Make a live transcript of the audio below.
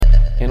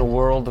a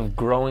world of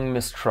growing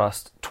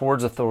mistrust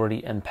towards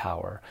authority and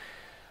power.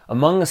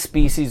 Among a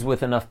species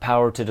with enough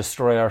power to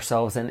destroy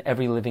ourselves and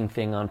every living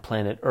thing on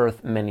planet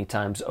Earth many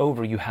times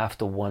over, you have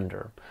to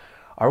wonder,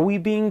 are we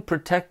being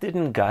protected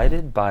and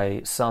guided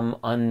by some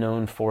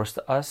unknown force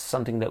to us,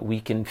 something that we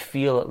can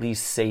feel at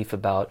least safe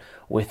about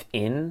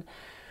within,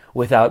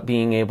 without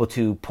being able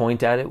to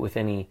point at it with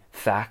any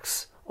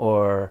facts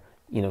or,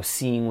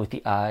 seeing with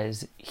the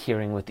eyes,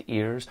 hearing with the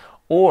ears?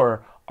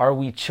 Or are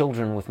we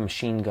children with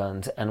machine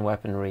guns and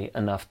weaponry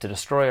enough to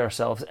destroy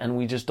ourselves, and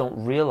we just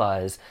don't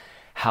realize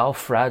how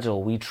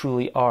fragile we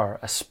truly are,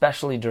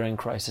 especially during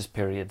crisis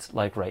periods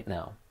like right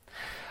now?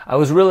 I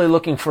was really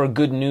looking for a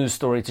good news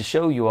story to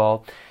show you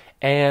all,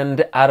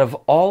 and out of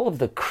all of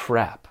the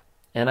crap,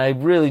 and I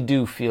really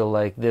do feel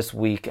like this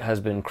week has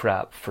been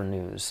crap for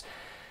news,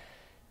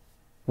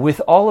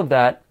 with all of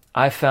that,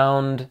 I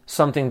found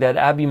something that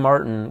Abby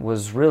Martin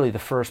was really the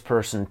first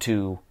person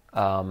to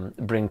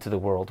bring to the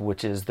world,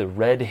 which is the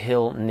Red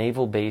Hill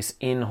Naval Base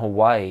in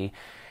Hawaii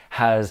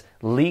has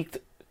leaked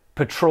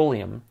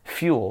petroleum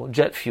fuel,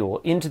 jet fuel,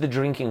 into the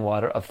drinking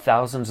water of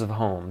thousands of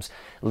homes,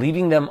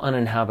 leaving them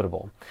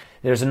uninhabitable.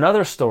 There's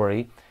another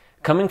story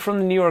coming from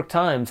the New York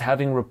Times,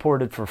 having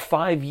reported for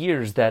 5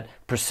 years that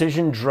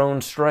precision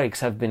drone strikes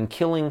have been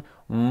killing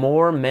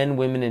more men,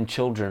 women, and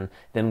children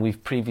than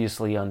we've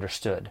previously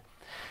understood.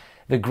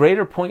 The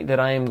greater point that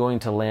I am going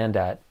to land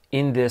at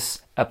in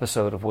this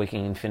episode of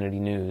Waking Infinity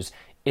News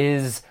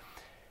is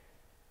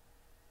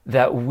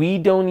that we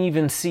don't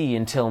even see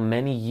until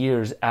many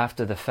years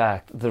after the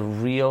fact the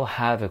real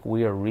havoc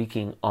we are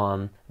wreaking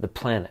on the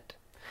planet.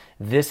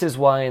 This is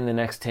why in the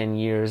next 10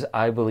 years,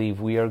 I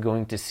believe we are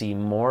going to see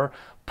more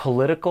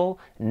political,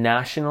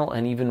 national,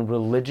 and even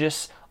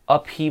religious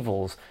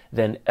upheavals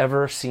than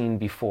ever seen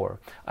before.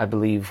 I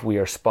believe we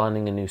are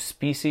spawning a new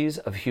species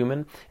of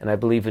human, and I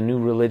believe a new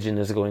religion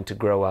is going to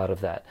grow out of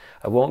that.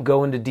 I won't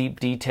go into deep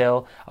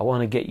detail. I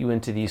want to get you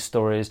into these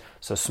stories,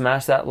 so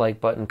smash that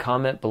like button,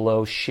 comment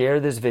below, share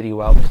this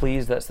video out,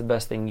 please. That's the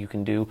best thing you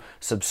can do.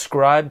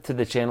 Subscribe to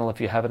the channel if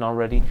you haven't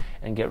already,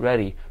 and get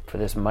ready for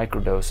this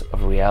microdose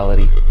of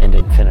reality and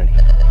infinity.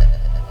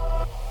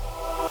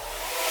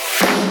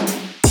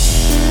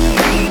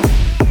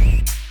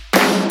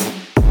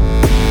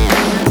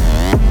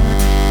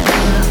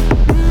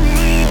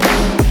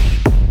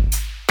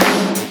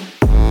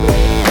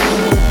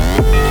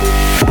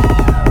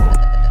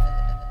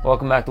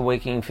 Welcome back to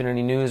Waking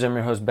Infinity News. I'm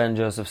your host, Ben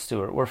Joseph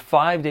Stewart. We're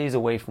 5 days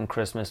away from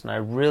Christmas, and I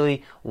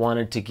really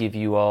wanted to give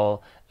you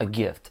all a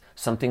gift,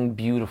 something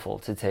beautiful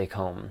to take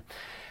home.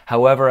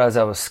 However, as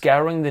I was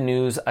scouring the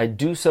news, I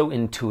do so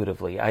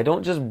intuitively. I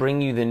don't just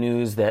bring you the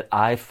news that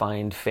I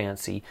find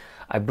fancy.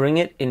 I bring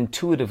it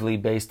intuitively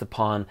based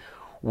upon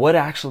what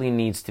actually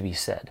needs to be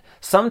said.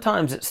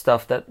 Sometimes it's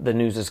stuff that the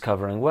news is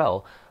covering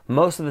well.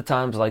 Most of the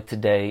times, like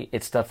today,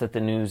 it's stuff that the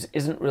news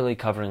isn't really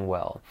covering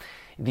well.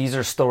 These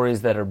are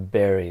stories that are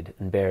buried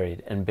and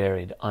buried and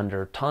buried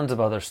under tons of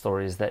other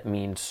stories that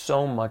mean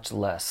so much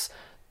less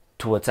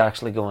to what's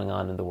actually going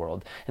on in the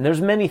world. And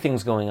there's many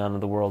things going on in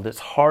the world. It's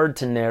hard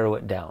to narrow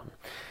it down.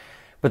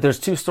 But there's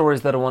two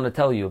stories that I want to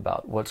tell you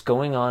about. What's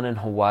going on in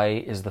Hawaii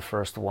is the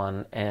first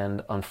one,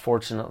 and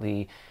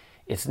unfortunately,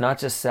 it's not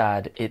just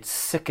sad, it's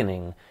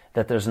sickening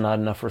that there's not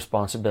enough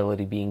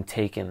responsibility being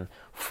taken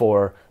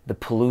for the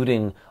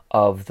polluting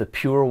of the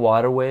pure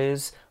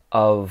waterways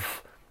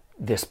of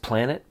this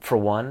planet, for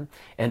one,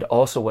 and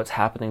also what's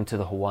happening to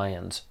the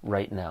Hawaiians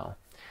right now.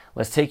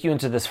 Let's take you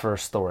into this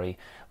first story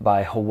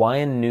by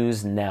Hawaiian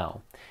News Now.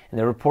 And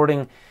they're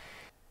reporting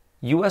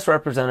U.S.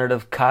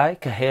 Representative Kai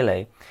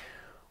Kahele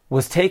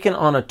was taken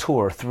on a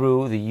tour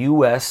through the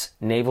U.S.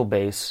 Naval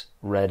Base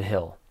Red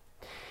Hill.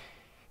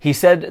 He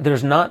said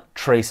there's not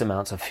trace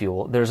amounts of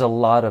fuel, there's a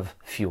lot of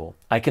fuel.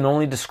 I can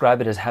only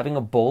describe it as having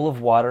a bowl of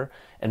water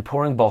and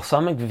pouring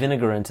balsamic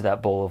vinegar into that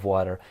bowl of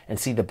water and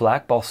see the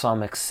black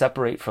balsamic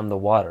separate from the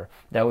water.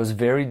 That was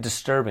very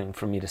disturbing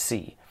for me to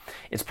see.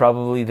 It's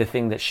probably the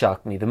thing that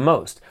shocked me the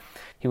most.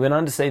 He went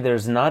on to say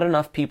there's not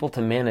enough people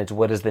to manage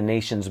what is the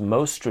nation's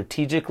most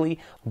strategically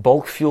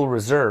bulk fuel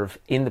reserve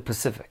in the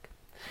Pacific.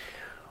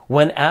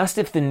 When asked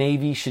if the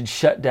Navy should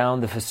shut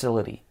down the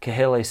facility,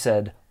 Kahele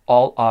said,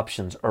 all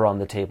options are on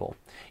the table.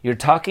 You're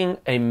talking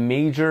a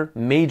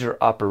major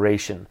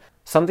operation,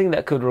 something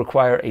that could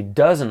require a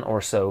dozen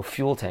or so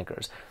fuel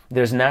tankers.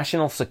 There's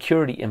national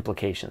security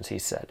implications, he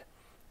said.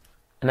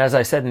 And as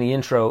I said in the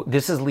intro,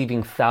 this is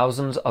leaving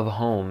thousands of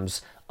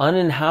homes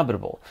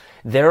uninhabitable.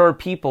 There are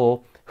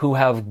people who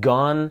have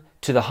gone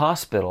to the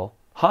hospital,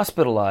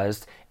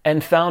 hospitalized,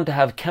 and found to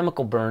have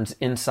chemical burns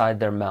inside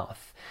their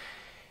mouth.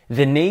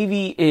 The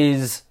Navy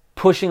is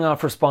pushing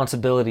off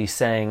responsibility,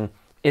 saying,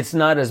 it's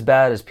not as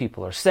bad as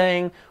people are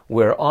saying.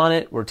 We're on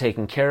it. We're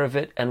taking care of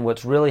it. And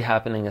what's really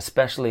happening,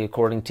 especially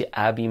according to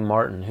Abby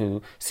Martin,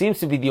 who seems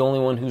to be the only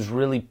one who's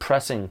really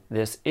pressing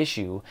this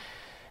issue,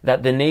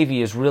 that the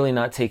Navy is really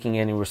not taking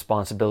any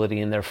responsibility,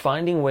 and they're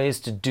finding ways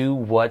to do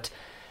what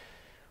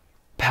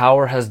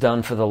power has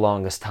done for the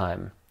longest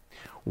time.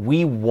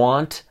 We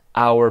want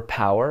our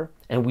power,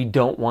 and we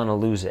don't want to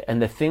lose it.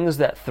 And the things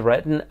that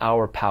threaten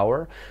our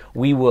power,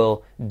 we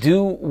will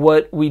do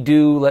what we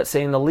do, let's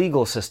say, in the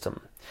legal system.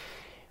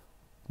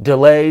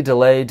 Delay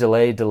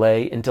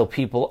until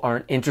people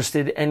aren't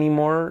interested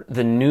anymore.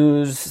 The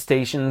news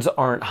stations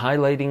aren't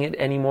highlighting it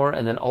anymore.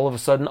 And then all of a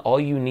sudden, all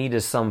you need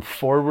is some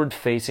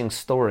forward-facing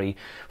story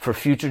for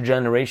future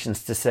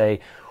generations to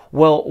say,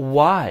 well,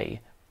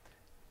 why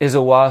is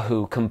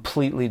Oahu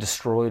completely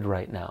destroyed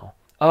right now?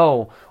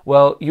 Oh,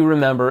 well, you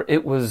remember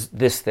it was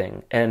this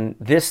thing, and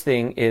this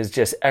thing is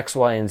just X,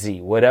 Y, and Z.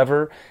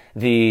 Whatever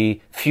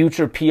the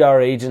future PR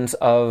agents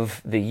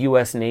of the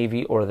U.S.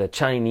 Navy or the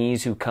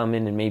Chinese who come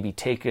in and maybe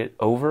take it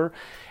over,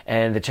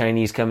 and the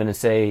Chinese come in and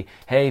say,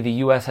 hey, the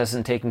U.S.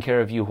 hasn't taken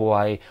care of you,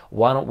 Hawaii,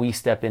 why don't we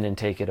step in and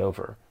take it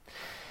over?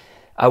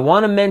 I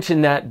want to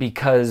mention that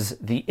because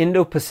the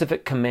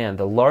Indo-Pacific Command,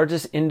 the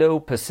largest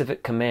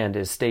Indo-Pacific command,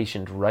 is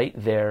stationed right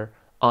there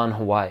on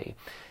Hawaii.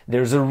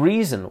 There's a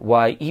reason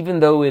why, even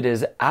though it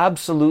is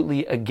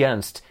absolutely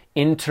against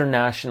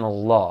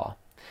international law,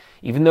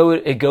 even though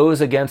it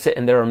goes against it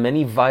and there are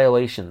many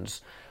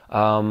violations,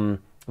 human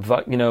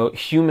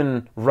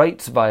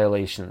rights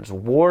violations,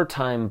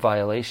 wartime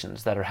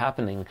violations that are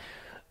happening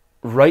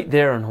right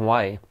there in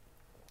Hawaii,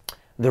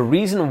 the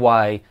reason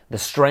why the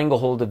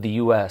stranglehold of the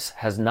U.S.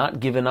 has not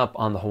given up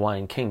on the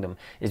Hawaiian Kingdom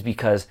is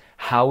because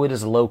how it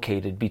is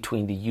located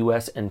between the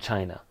U.S. and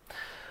China.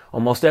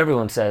 Almost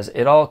everyone says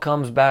it all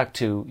comes back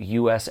to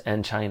U.S.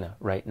 and China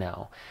right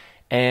now.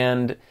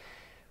 And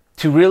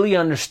to really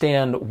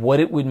understand what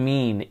it would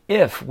mean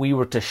if we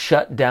were to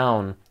shut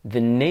down the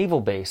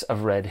naval base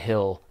of Red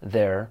Hill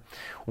there,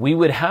 we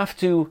would have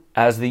to,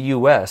 as the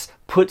U.S.,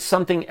 put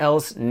something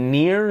else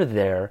near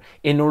there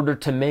in order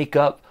to make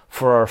up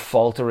for our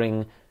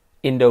faltering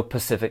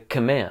Indo-Pacific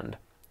Command.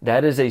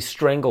 That is a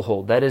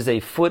stranglehold. That is a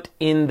foot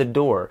in the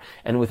door.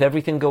 And with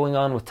everything going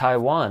on with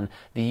Taiwan,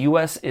 the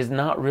U.S. is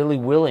not really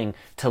willing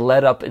to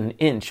let up an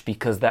inch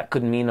because that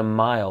could mean a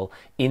mile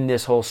in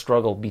this whole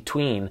struggle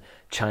between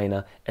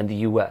China and the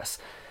U.S.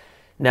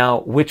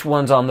 Now, which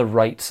one's on the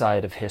right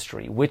side of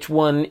history? Which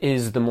one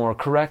is the more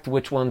correct?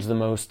 Which one's the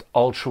most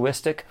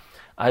altruistic?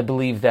 I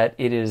believe that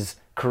it is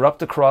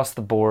corrupt across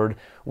the board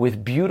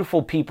with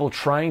beautiful people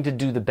trying to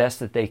do the best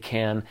that they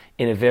can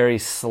in a very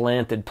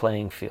slanted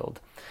playing field.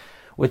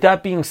 With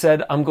that being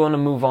said, I'm going to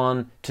move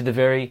on to the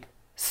very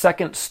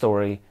second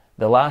story.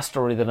 The last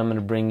story that I'm going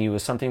to bring you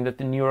is something that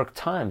the New York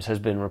Times has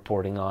been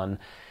reporting on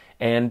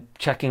and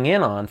checking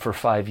in on for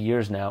 5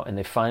 years now, and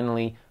they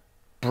finally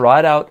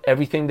brought out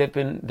everything they've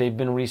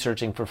been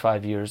researching for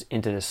 5 years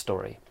into this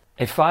story.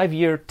 A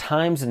 5-year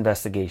Times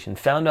investigation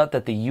found out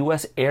that the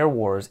U.S. air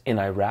wars in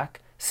Iraq,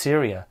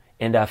 Syria,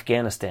 and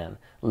Afghanistan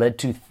led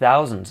to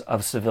thousands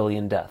of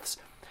civilian deaths.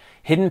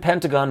 Hidden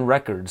Pentagon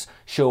records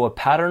show a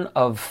pattern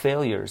of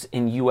failures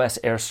in U.S.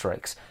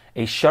 airstrikes,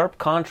 a sharp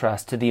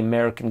contrast to the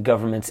American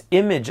government's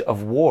image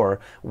of war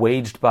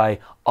waged by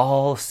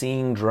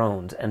all-seeing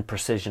drones and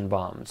precision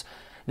bombs.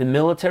 The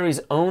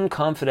military's own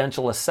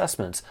confidential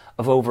assessments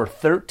of over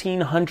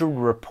 1,300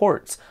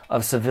 reports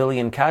of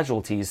civilian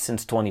casualties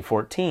since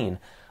 2014,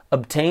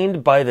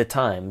 obtained by the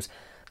Times,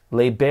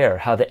 lay bare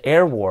how the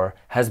air war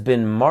has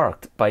been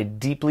marked by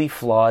deeply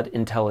flawed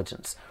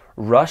intelligence,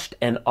 rushed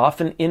and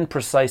often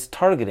imprecise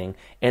targeting,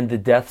 and the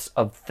deaths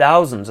of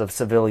thousands of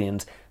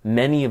civilians,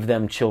 many of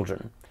them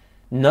children.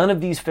 None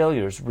of these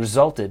failures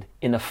resulted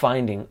in a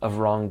finding of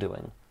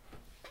wrongdoing.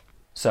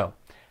 So,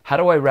 how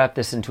do I wrap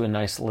this into a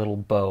nice little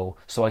bow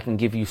so I can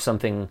give you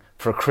something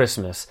for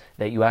Christmas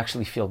that you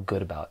actually feel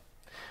good about?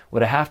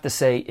 What I have to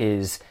say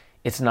is,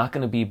 it's not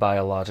going to be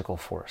biological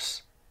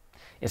force.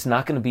 It's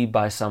not going to be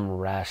by some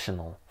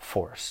rational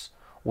force.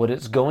 What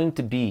it's going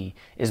to be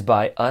is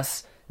by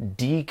us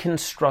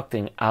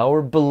deconstructing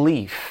our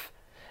belief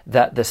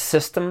that the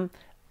system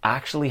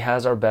actually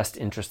has our best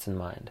interest in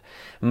mind.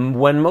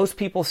 When most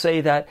people say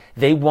that,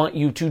 they want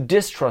you to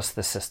distrust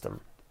the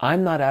system.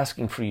 I'm not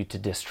asking for you to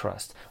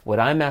distrust. What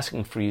I'm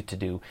asking for you to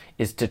do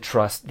is to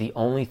trust the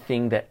only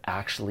thing that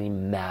actually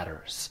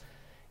matters,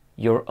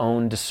 your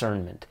own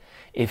discernment.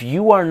 If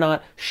you are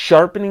not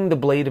sharpening the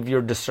blade of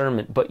your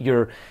discernment, but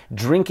you're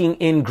drinking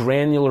in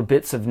granular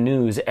bits of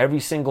news every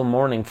single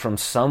morning from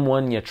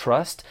someone you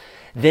trust,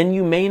 then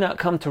you may not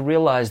come to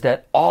realize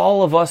that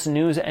all of us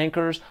news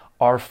anchors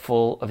are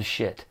full of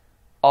shit.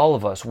 All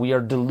of us. We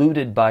are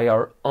deluded by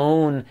our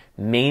own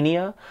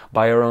mania,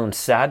 by our own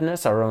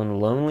sadness, our own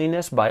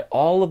loneliness, by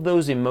all of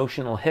those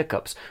emotional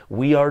hiccups.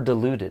 We are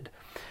deluded.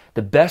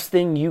 The best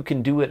thing you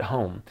can do at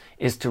home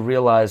is to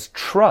realize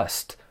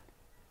trust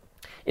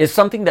is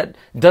something that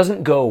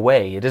doesn't go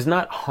away. It is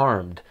not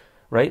harmed,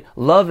 right?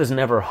 Love is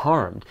never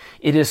harmed.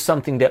 It is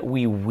something that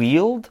we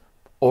wield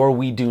or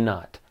we do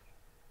not.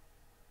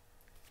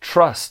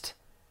 Trust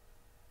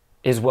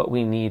is what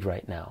we need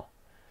right now.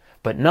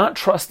 But not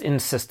trust in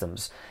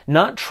systems,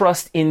 not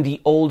trust in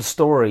the old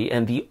story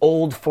and the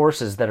old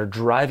forces that are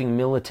driving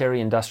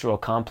military-industrial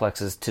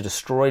complexes to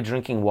destroy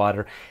drinking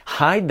water,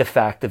 hide the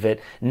fact of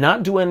it,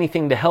 not do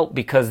anything to help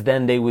because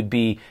then they would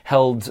be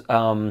held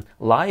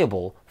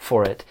liable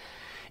for it.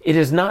 It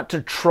is not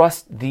to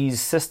trust these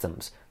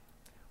systems.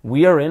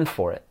 We are in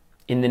for it.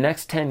 In the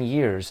next 10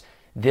 years,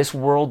 this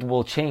world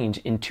will change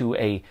into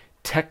a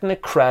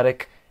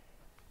technocratic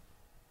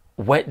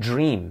wet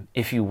dream,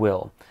 if you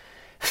will.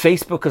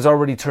 Facebook has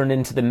already turned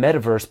into the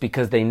metaverse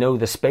because they know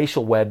the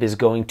spatial web is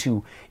going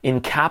to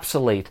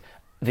encapsulate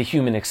the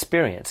human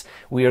experience.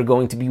 We are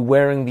going to be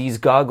wearing these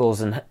goggles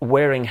and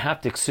wearing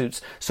haptic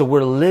suits, so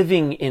we're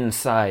living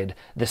inside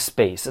the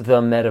space,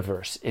 the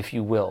metaverse, if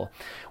you will.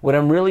 What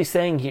I'm really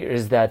saying here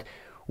is that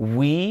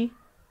we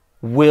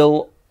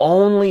will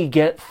only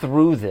get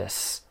through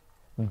this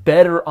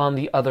better on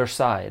the other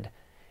side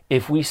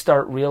if we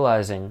start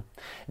realizing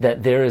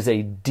that there is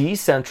a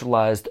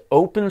decentralized,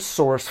 open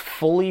source,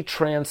 fully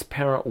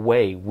transparent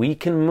way we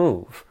can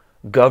move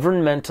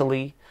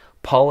governmentally,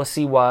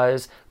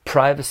 policy-wise,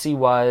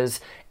 privacy-wise,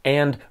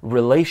 and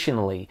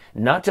relationally,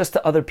 not just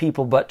to other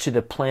people, but to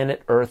the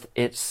planet Earth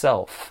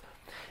itself.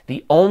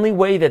 The only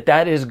way that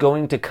that is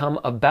going to come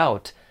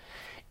about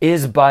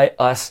is by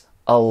us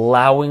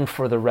allowing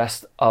for the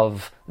rest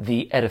of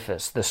the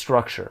edifice, the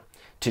structure,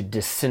 to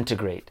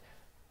disintegrate,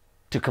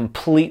 to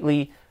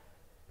completely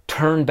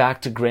turn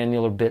back to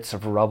granular bits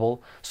of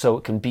rubble so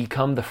it can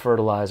become the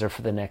fertilizer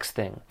for the next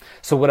thing.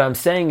 So what I'm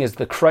saying is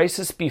the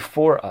crisis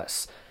before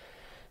us,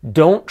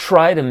 don't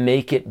try to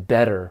make it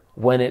better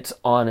when it's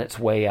on its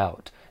way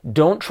out.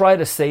 Don't try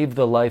to save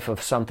the life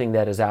of something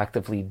that is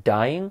actively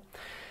dying.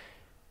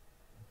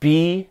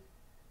 Be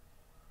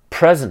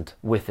present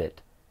with it.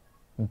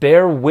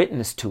 Bear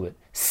witness to it.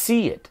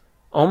 See it,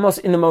 almost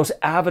in the most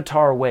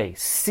avatar way.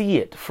 See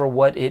it for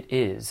what it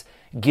is.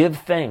 Give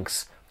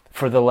thanks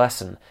for the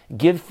lesson.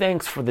 Give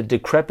thanks for the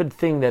decrepit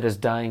thing that is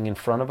dying in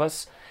front of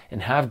us,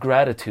 and have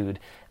gratitude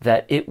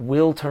that it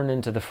will turn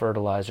into the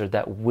fertilizer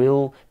that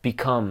will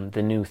become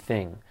the new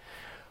thing.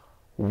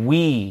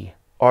 We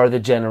are the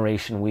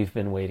generation we've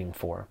been waiting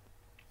for.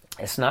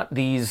 It's not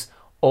these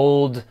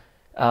old,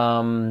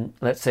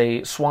 let's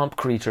say, swamp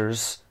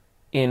creatures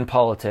in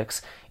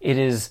politics. It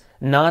is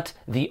not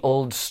the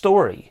old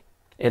story.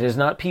 It is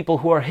not people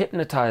who are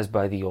hypnotized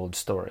by the old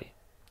story.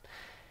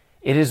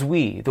 It is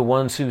we, the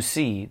ones who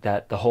see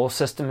that the whole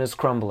system is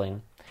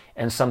crumbling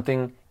and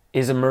something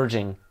is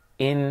emerging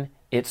in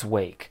its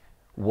wake.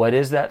 What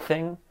is that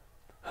thing?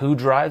 Who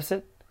drives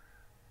it?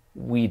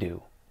 We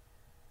do.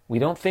 We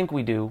don't think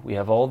we do. We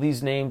have all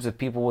these names of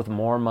people with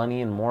more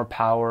money and more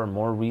power and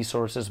more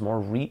resources,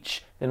 more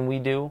reach than we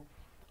do.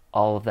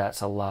 All of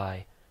that's a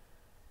lie.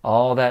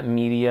 All that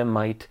media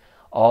might,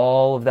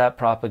 all of that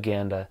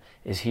propaganda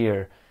is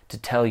here to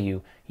tell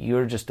you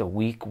you're just a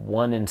weak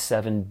 1 in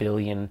 7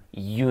 billion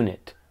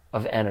unit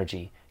of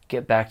energy.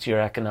 Get back to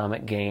your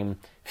economic game,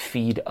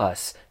 feed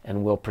us,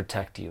 and we'll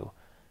protect you.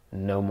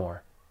 No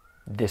more.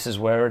 This is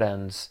where it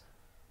ends.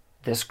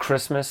 This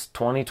Christmas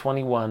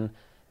 2021,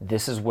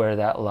 this is where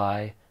that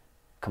lie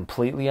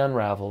completely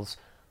unravels.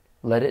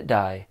 Let it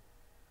die.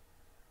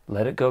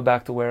 Let it go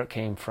back to where it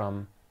came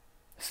from.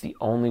 It's the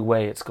only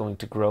way it's going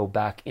to grow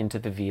back into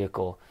the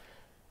vehicle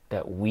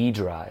that we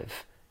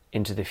drive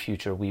into the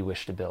future we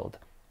wish to build.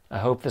 I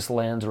hope this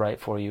lands right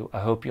for you. I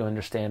hope you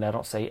understand. I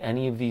don't say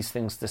any of these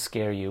things to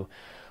scare you,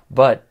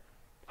 but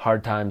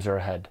hard times are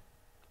ahead.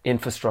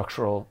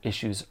 Infrastructural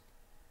issues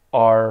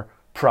are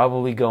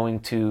probably going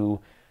to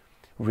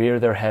rear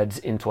their heads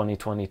in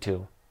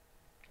 2022.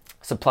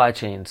 Supply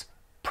chains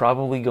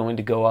probably going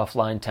to go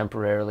offline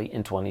temporarily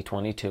in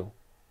 2022.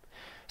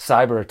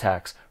 Cyber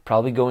attacks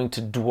probably going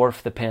to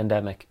dwarf the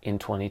pandemic in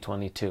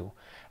 2022.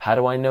 How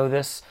do I know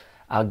this?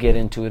 I'll get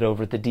into it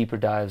over at the deeper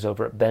dives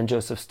over at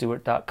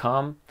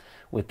benjosephstewart.com.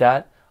 With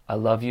that, I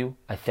love you.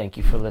 I thank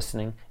you for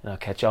listening, and I'll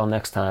catch y'all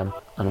next time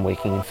on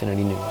Waking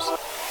Infinity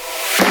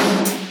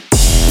News.